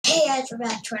Hey guys, we're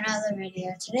back to another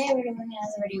video. Today we're doing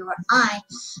another video where I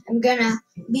am gonna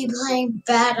be playing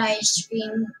Bad Ice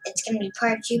Cream. It's gonna be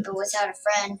part 2, but without a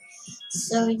friend.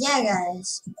 So yeah,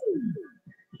 guys.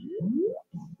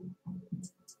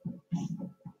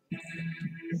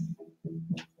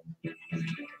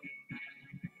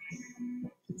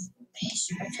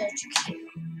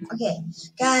 Okay,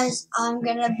 guys, I'm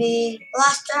gonna be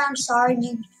last time. Sorry,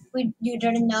 you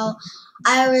didn't know.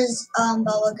 I was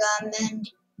bubblegum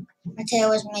and Mateo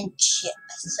was mint chip.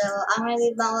 So I'm gonna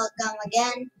be bubblegum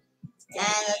again,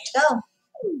 and let's go.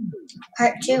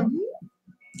 Part 2.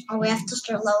 Oh, we have to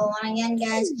start level 1 again,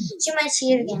 guys. So you might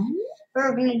see it again. But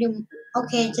we're gonna do.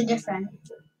 Okay, it's a different.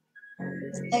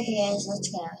 Okay, guys, let's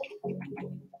go.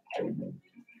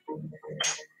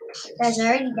 Guys, I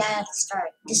already died at the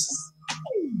start. This is.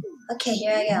 Okay,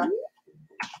 here I go.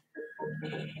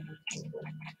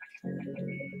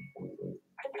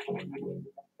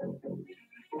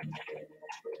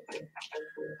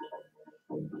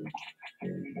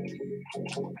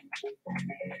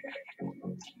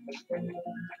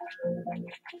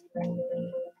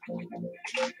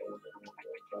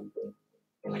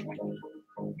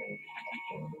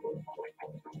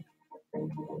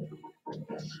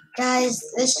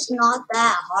 Guys, this is not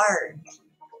that hard.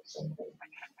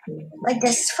 Like,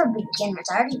 this is for beginners.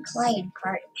 I already played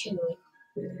part 2.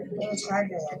 It was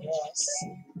harder than this.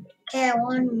 Okay, I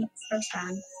won first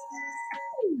round.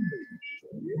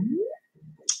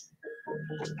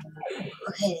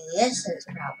 Okay, this is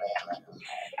probably a little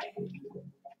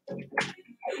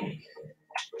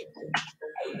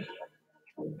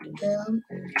hard. Boom.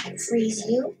 Freeze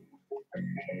you.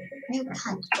 You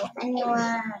can't go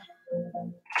anywhere.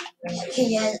 Okay,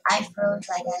 guys, I froze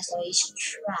like that, so he's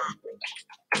trapped.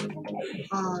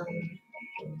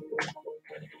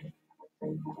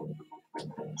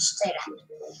 Stay down.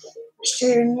 So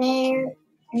near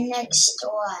next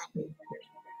one,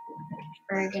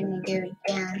 we're gonna go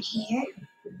down here.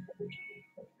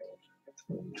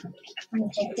 I'm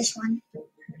gonna take this one.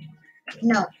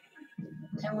 No,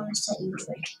 I don't want to set you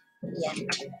free. Yeah.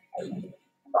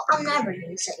 Well, I'm never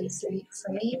gonna set you free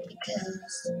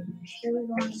because here we're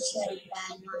going to set a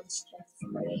bad monster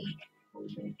free.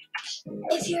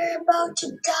 If you're about to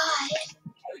die.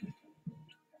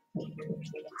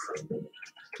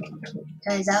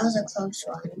 Guys, that was a close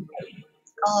one.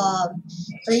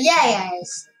 So yeah,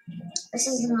 guys, this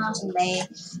is an awesome day.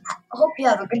 I hope you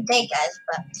have a good day, guys.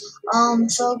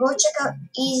 But so go check out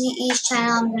Easy E's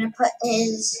channel. I'm gonna put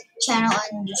his channel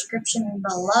in the description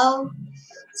below.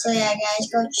 So yeah, guys,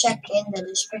 go check in the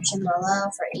description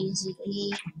below for Easy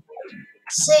E,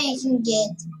 so you can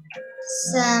get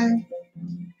some.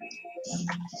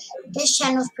 His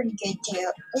channel's pretty good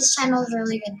too. His channel's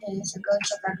really good too, so go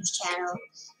check out his channel.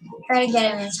 Try to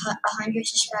get him 100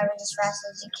 subscribers as fast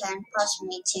as you can, plus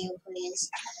me too, please.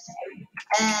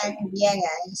 And yeah,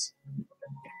 guys.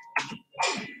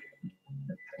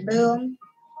 Boom,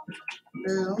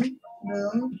 boom,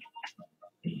 boom.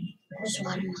 There's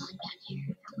watermelon down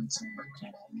here.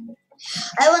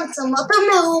 I want some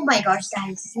watermelon. Oh my gosh,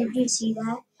 guys. Did you see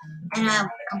that? And I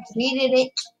completed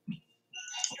it.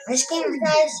 This game,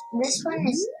 guys, this one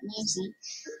is easy.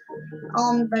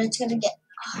 But it's gonna get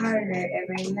harder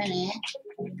every minute.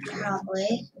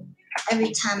 Probably.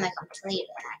 Every time I complete it,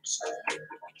 actually.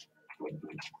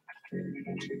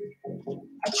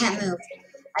 I can't move.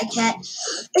 I can't.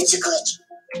 It's a glitch.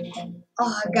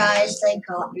 Oh, guys, they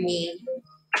got me.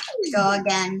 Go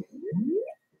again.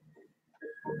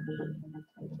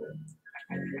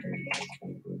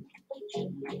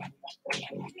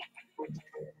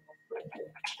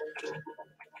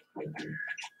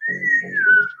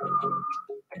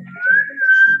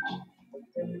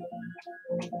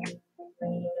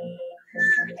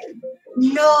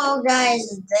 No,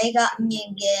 guys, they got me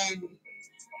again.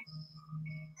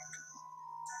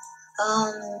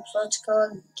 So let's go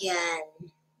again.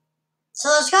 So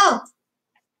let's go.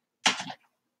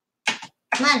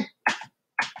 Come on.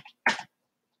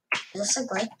 Is this a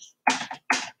glitch?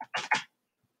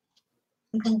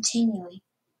 I'm continuing.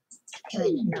 Okay,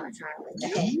 wait, no, it's not a glitch.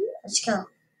 Okay, let's go.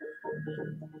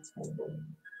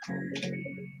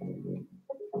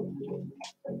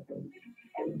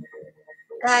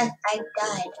 Guys, I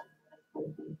died.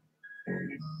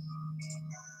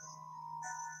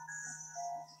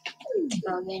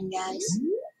 Go again, guys.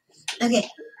 Okay,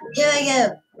 here I go.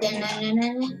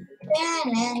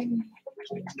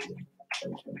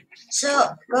 So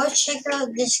go check out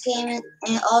this game and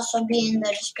it'll also be in the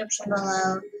description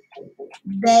below.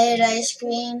 Bad Ice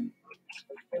Cream.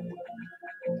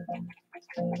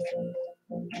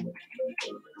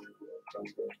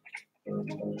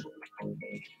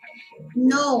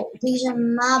 No, these are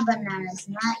my bananas,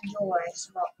 not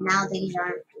yours. Well, now these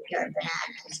aren't your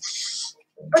bananas.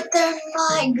 But they're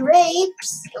my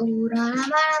grapes. Ooh, da, da, da,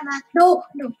 da. No,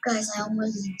 no, guys, I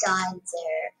almost died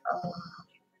there. Oh,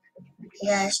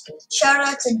 yes. Shout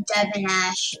out to Devin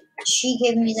Ash. She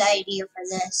gave me the idea for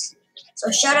this.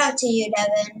 So shout out to you,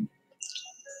 Devin.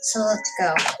 So let's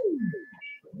go.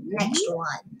 Next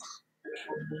one.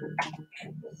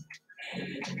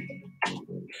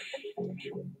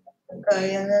 Go, go, go,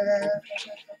 go, go, go.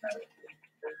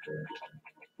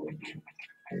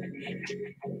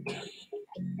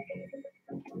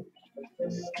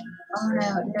 Oh no,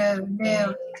 no,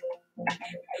 no.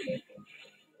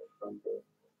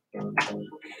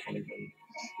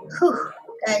 Whew.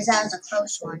 Guys, that was a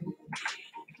close one.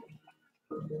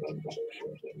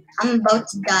 I'm about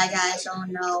to die, guys. Oh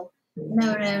no.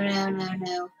 No, no, no, no,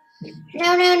 no.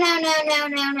 No, no, no, no, no,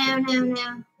 no, no, no,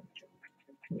 no.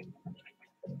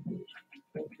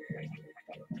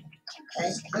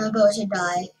 Guys, I'm about to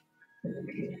die.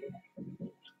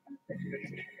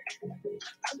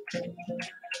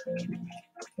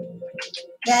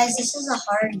 Guys, this is a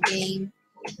hard game.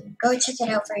 Go check it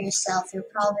out for yourself. You're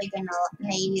probably gonna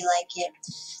maybe like it.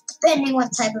 Depending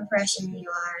what type of person you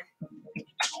are.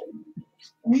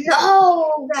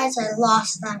 No! Guys, I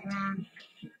lost that round.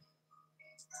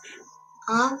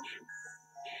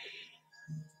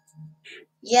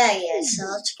 Yeah, so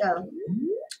let's go.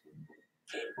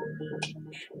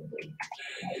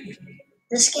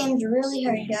 This game's really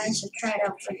hard, guys, so try it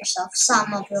out for yourself.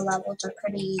 Some of the levels are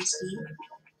pretty easy.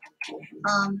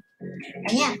 And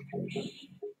yeah,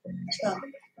 let's go.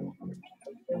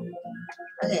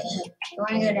 Okay, so you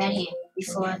want to go down here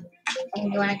before,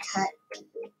 and you want to cut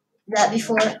that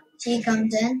before he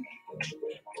comes in.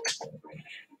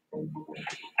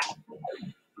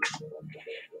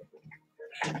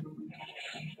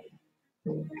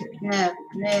 No,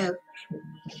 no.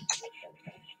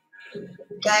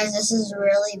 Guys, this is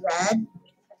really bad.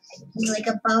 He's like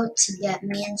about to get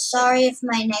me, and sorry if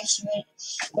my next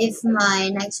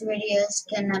video is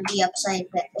gonna be upside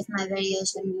down. If my video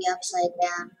is gonna be upside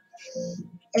down,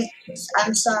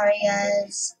 I'm sorry,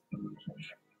 guys.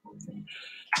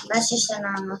 That's just a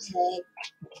normal thing.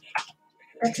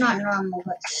 That's not normal,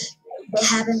 but it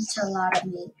happens to a lot of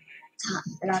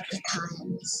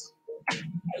times.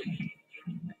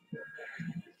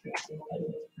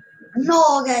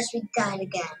 No, guys, we died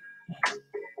again.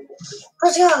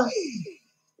 Let's go.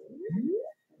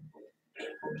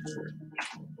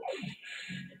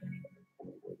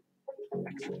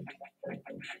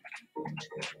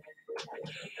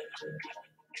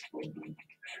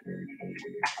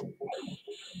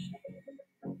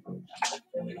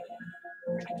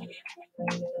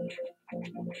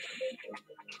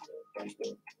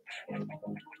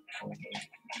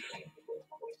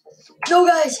 No,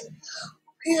 guys,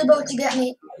 he's about to get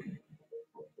me.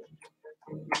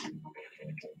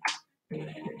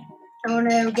 Oh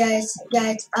no, guys,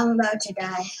 I'm about to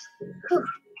die. Whew.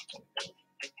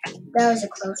 That was a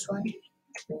close one.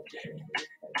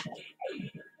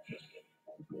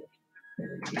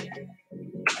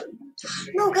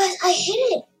 No, guys, I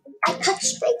hit it. I cut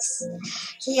space.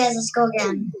 So, guys, let's go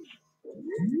again.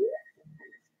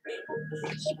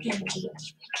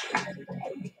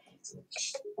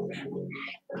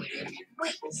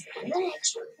 Wait, the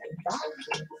next one.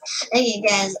 Okay,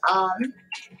 guys,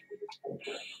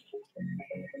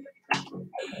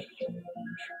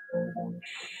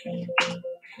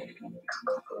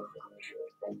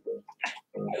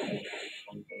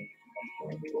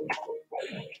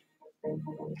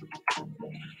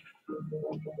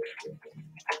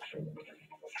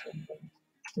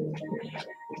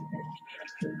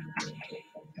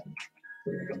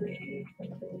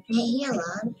 Hey, he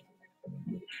allowed?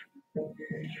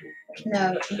 No,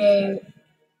 no,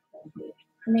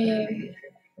 no.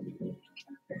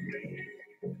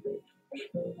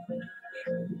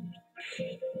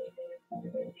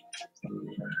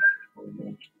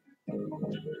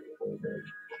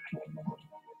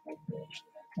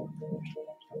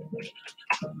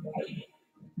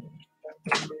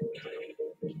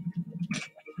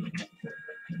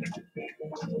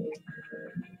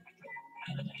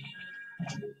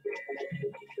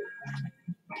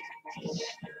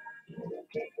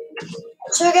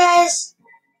 So, guys,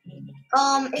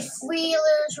 if we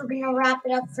lose, we're gonna wrap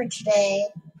it up for today.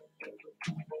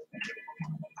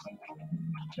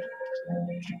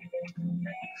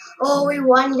 Oh, we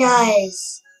won,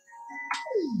 guys.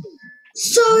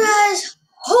 So, guys,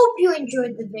 hope you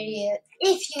enjoyed the video.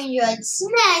 If you enjoyed,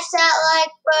 smash that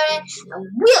like button, and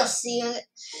we'll see you.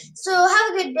 So,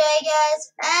 have a good day,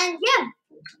 guys. And, yeah,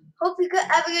 hope you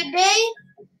have a good day.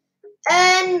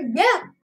 And yeah,